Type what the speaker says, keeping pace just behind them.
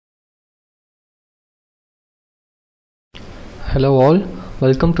Hello all,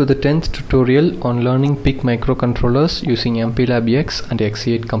 welcome to the 10th tutorial on learning PIC microcontrollers using MPLAB-X and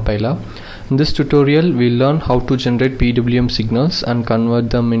X8 compiler. In this tutorial we'll learn how to generate PWM signals and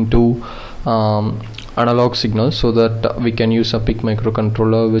convert them into analog signals so that we can use a PIC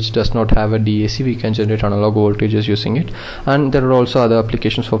microcontroller which does not have a DAC. We can generate analog voltages using it, and there are also other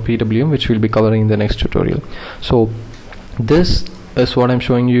applications for PWM which we'll be covering in the next tutorial. So this is what I'm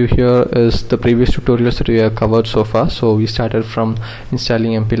showing you here is the previous tutorials that we have covered so far. So we started from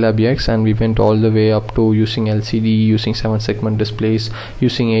installing MPLAB-X and we went all the way up to using LCD, using 7-segment displays,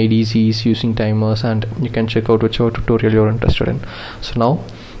 using ADCs, using timers, and you can check out whichever tutorial you're interested in. So now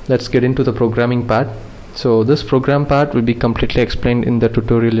let's get into the programming part. So this program part will be completely explained in the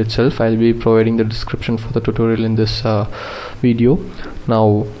tutorial itself. I'll be providing the description for the tutorial in this video.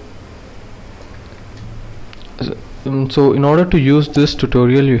 Now so in order to use this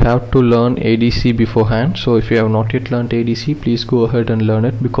tutorial you have to learn ADC beforehand. So if you have not yet learned ADC, please go ahead and learn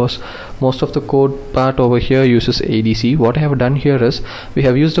it, because most of the code part over here uses ADC. What I have done here is we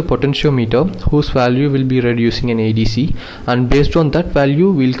have used a potentiometer whose value will be read using an ADC, and based on that value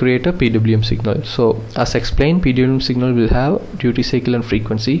we'll create a PWM signal. So as explained, PWM signal will have duty cycle and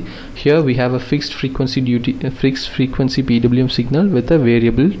frequency. Here we have a fixed frequency PWM signal with a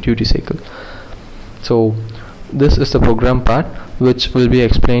variable duty cycle. So this is the program part which will be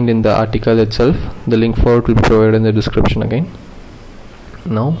explained in the article itself. The link for it will be provided in the description again.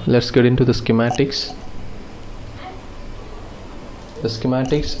 Now let's get into the schematics. The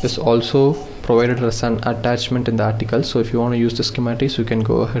schematics is also provided as an attachment in the article, so if you want to use the schematics you can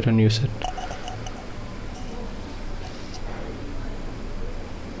go ahead and use it.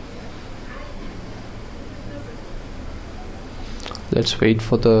 Let's wait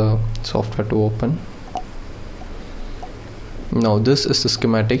for the software to open. Now this is the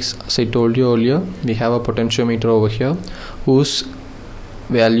schematics. As I told you earlier, we have a potentiometer over here whose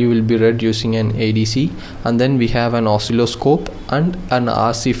value will be read using an ADC, and then we have an oscilloscope and an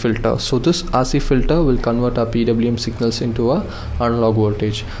RC filter. So this RC filter will convert our PWM signals into a analog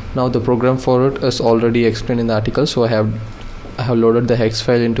voltage. Now the program for it is already explained in the article, so I have loaded the hex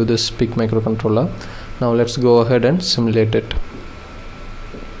file into this PIC microcontroller. Now let's go ahead and simulate it.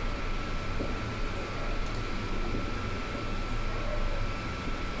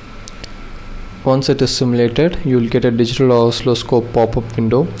 Once it is simulated, you will get a digital oscilloscope pop-up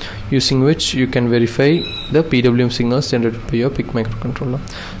window using which you can verify the PWM signals generated by your PIC microcontroller.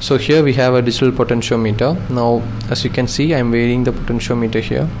 So here we have a digital potentiometer. Now as you can see, I am varying the potentiometer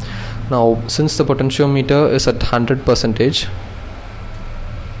here. Now since the potentiometer is at 100%,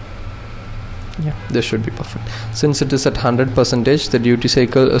 yeah, this should be perfect. Since it is at 100%, the duty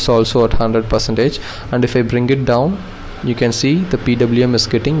cycle is also at 100%, and if I bring it down, you can see the PWM is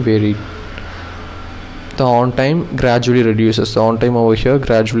getting varied. The on time gradually reduces. The on time over here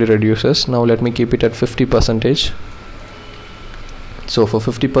gradually reduces. Now let me keep it at 50%. So for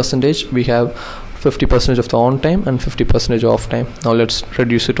 50% we have 50% of the on time and 50% off time. Now let's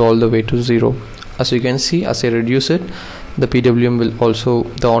reduce it all the way to 0. As you can see, as I reduce it, the PWM will also,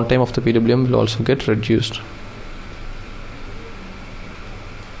 the on time of the PWM will also get reduced.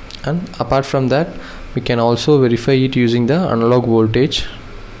 And apart from that, we can also verify it using the analog voltage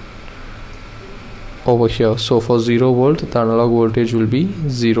over here. So for 0 volt, the analog voltage will be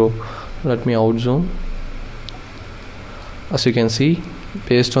 0. Let me out zoom. As you can see,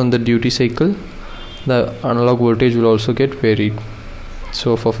 based on the duty cycle, the analog voltage will also get varied.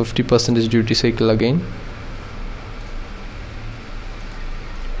 So for 50% duty cycle again,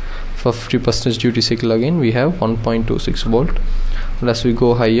 for 50% duty cycle again, we have 1.26 volt. And as we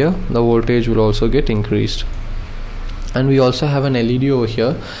go higher, the voltage will also get increased. And we also have an LED over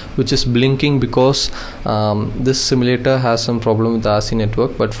here which is blinking because this simulator has some problem with the RC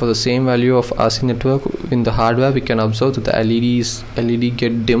network. But for the same value of RC network in the hardware, we can observe that the LED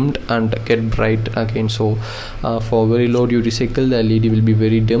get dimmed and get bright again. So for very low duty cycle, the LED will be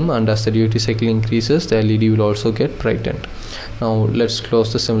very dim, and as the duty cycle increases, the LED will also get brightened. Now let's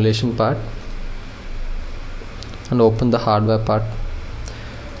close the simulation part and open the hardware part.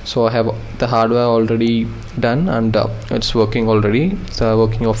 So I have the hardware already done, and it's working already. The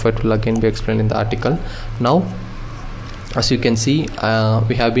working of it will again be explained in the article. Now as you can see,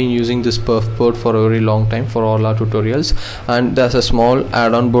 we have been using this perf board for a very long time for all our tutorials, and there's a small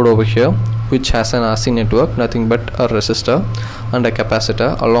add-on board over here which has an RC network, nothing but a resistor and a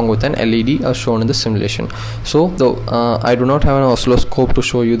capacitor along with an LED as shown in the simulation. So I do not have an oscilloscope to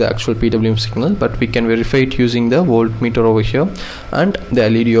show you the actual PWM signal, but we can verify it using the voltmeter over here and the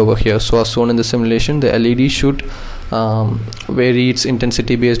LED over here. So as shown in the simulation, the LED should vary its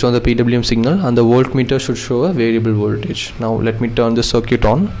intensity based on the PWM signal, and the voltmeter should show a variable voltage. Now let me turn the circuit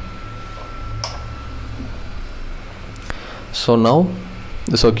on. So now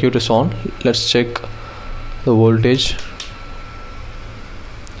the circuit is on. Let's check the voltage.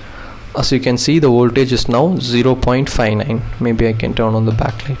 As you can see, the voltage is now 0.59. maybe I can turn on the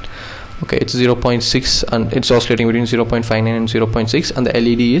backlight. Okay, it's 0.6 and it's oscillating between 0.59 and 0.6, and the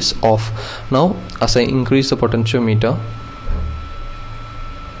LED is off. Now as I increase the potentiometer,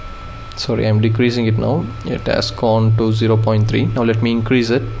 sorry, I'm decreasing it now, it has gone to 0.3. now let me increase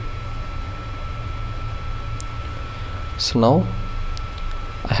it. So now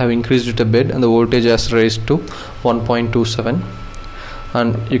I have increased it a bit and the voltage has raised to 1.27,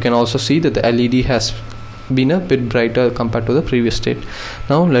 and you can also see that the LED has been a bit brighter compared to the previous state.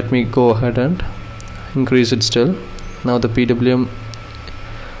 Now let me go ahead and increase it still. Now the PWM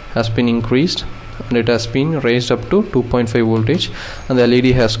has been increased and it has been raised up to 2.5 voltage, and the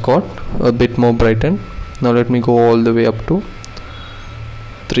LED has got a bit more brightened. Now let me go all the way up to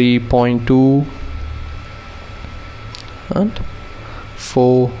 3.2 and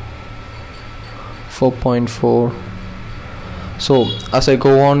 4.4. So as I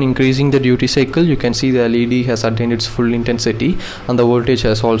go on increasing the duty cycle, you can see the LED has attained its full intensity and the voltage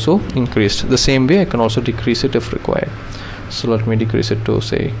has also increased. The same way I can also decrease it if required. So let me decrease it to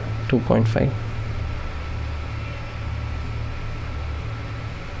say 2.5.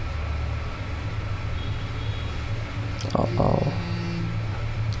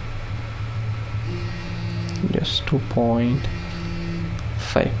 Yes, 2.5.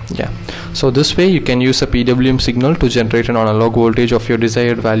 Yeah, so this way you can use a PWM signal to generate an analog voltage of your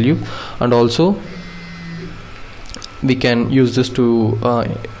desired value, and also we can use this to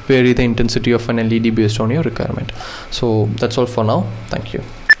vary the intensity of an LED based on your requirement. So that's all for now. Thank you.